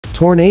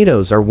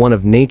Tornadoes are one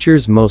of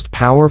nature's most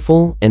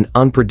powerful and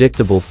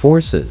unpredictable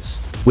forces.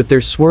 With their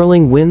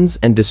swirling winds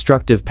and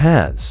destructive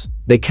paths,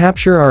 they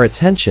capture our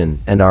attention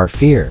and our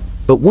fear.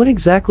 But what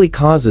exactly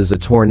causes a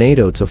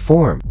tornado to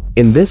form?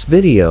 In this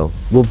video,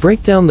 we'll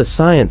break down the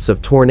science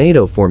of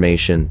tornado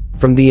formation,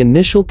 from the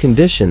initial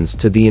conditions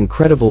to the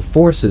incredible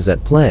forces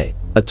at play.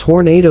 A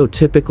tornado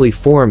typically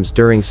forms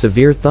during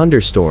severe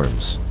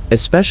thunderstorms,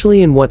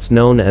 especially in what's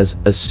known as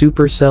a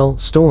supercell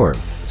storm.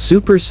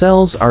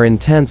 Supercells are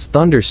intense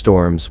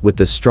thunderstorms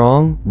with a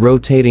strong,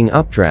 rotating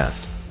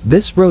updraft.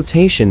 This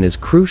rotation is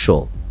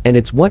crucial, and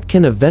it's what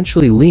can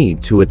eventually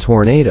lead to a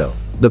tornado.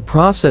 The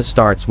process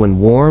starts when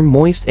warm,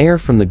 moist air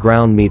from the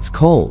ground meets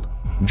cold,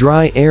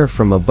 dry air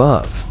from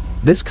above.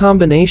 This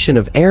combination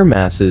of air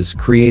masses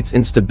creates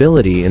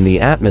instability in the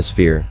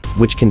atmosphere,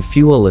 which can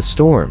fuel a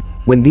storm.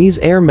 When these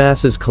air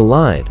masses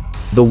collide,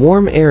 the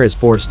warm air is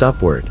forced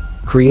upward,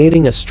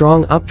 creating a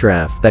strong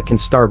updraft that can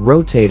start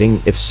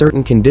rotating if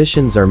certain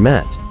conditions are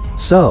met.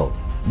 So,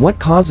 what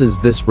causes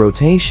this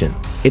rotation?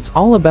 It's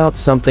all about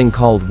something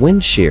called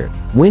wind shear.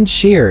 Wind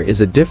shear is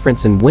a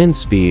difference in wind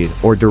speed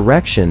or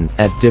direction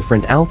at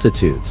different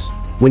altitudes.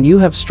 When you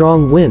have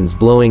strong winds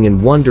blowing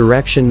in one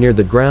direction near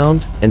the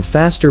ground and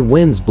faster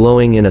winds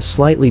blowing in a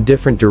slightly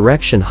different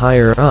direction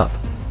higher up,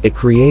 it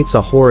creates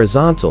a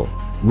horizontal,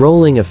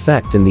 rolling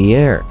effect in the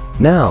air.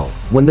 Now,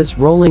 when this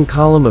rolling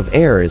column of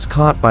air is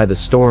caught by the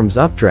storm's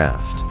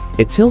updraft,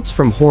 it tilts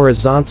from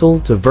horizontal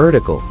to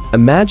vertical.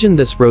 Imagine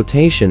this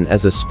rotation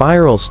as a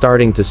spiral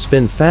starting to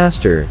spin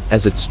faster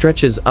as it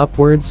stretches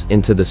upwards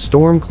into the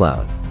storm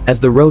cloud. As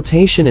the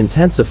rotation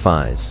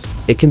intensifies,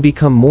 it can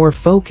become more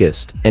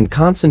focused and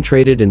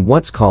concentrated in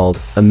what's called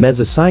a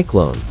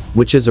mesocyclone,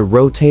 which is a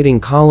rotating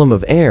column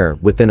of air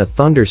within a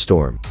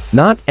thunderstorm.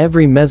 Not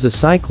every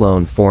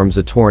mesocyclone forms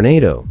a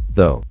tornado,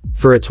 though.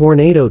 For a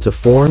tornado to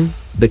form,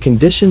 the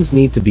conditions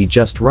need to be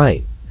just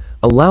right,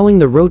 allowing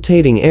the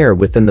rotating air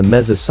within the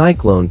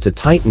mesocyclone to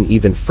tighten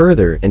even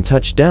further and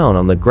touch down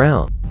on the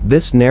ground.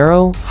 This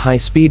narrow,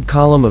 high-speed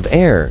column of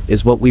air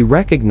is what we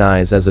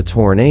recognize as a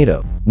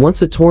tornado.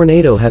 Once a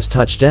tornado has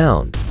touched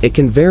down, it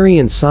can vary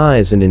in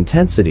size and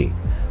intensity,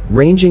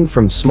 ranging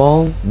from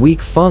small,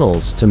 weak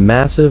funnels to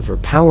massive or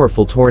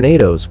powerful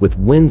tornadoes with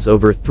winds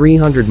over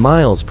 300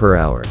 miles per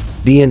hour.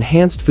 The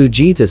Enhanced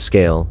Fujita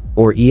Scale,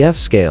 or EF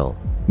scale,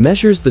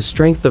 measures the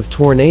strength of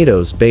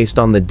tornadoes based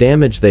on the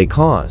damage they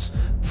cause,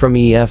 from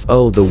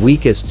EF0 the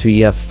weakest to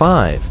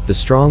EF5 the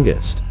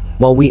strongest.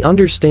 While we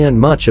understand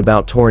much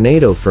about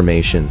tornado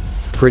formation,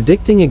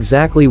 predicting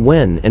exactly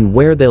when and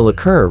where they'll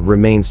occur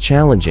remains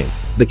challenging.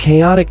 The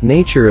chaotic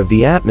nature of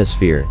the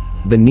atmosphere,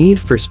 the need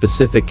for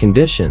specific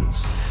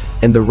conditions,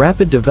 and the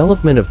rapid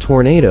development of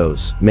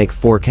tornadoes make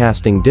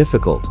forecasting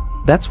difficult.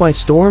 That's why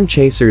storm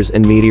chasers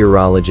and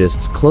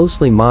meteorologists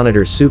closely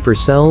monitor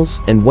supercells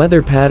and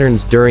weather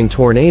patterns during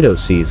tornado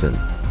season,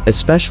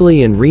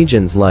 especially in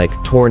regions like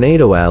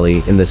Tornado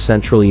Alley in the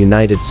central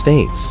United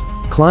States.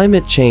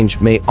 Climate change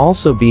may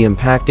also be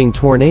impacting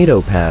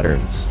tornado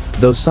patterns,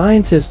 though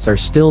scientists are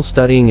still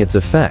studying its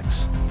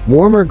effects.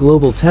 Warmer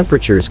global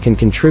temperatures can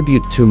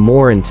contribute to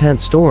more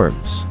intense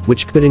storms,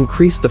 which could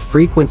increase the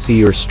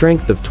frequency or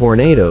strength of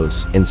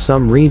tornadoes in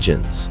some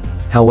regions.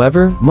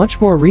 However, much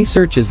more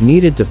research is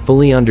needed to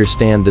fully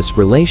understand this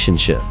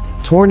relationship.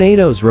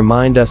 Tornadoes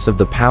remind us of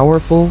the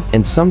powerful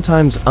and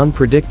sometimes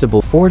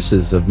unpredictable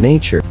forces of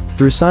nature.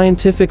 Through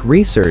scientific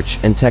research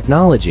and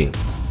technology,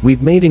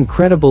 we've made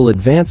incredible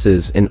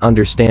advances in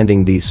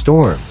understanding these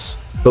storms.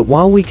 But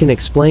while we can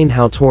explain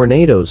how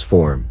tornadoes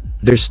form,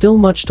 there's still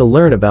much to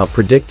learn about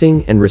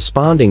predicting and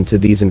responding to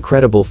these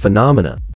incredible phenomena.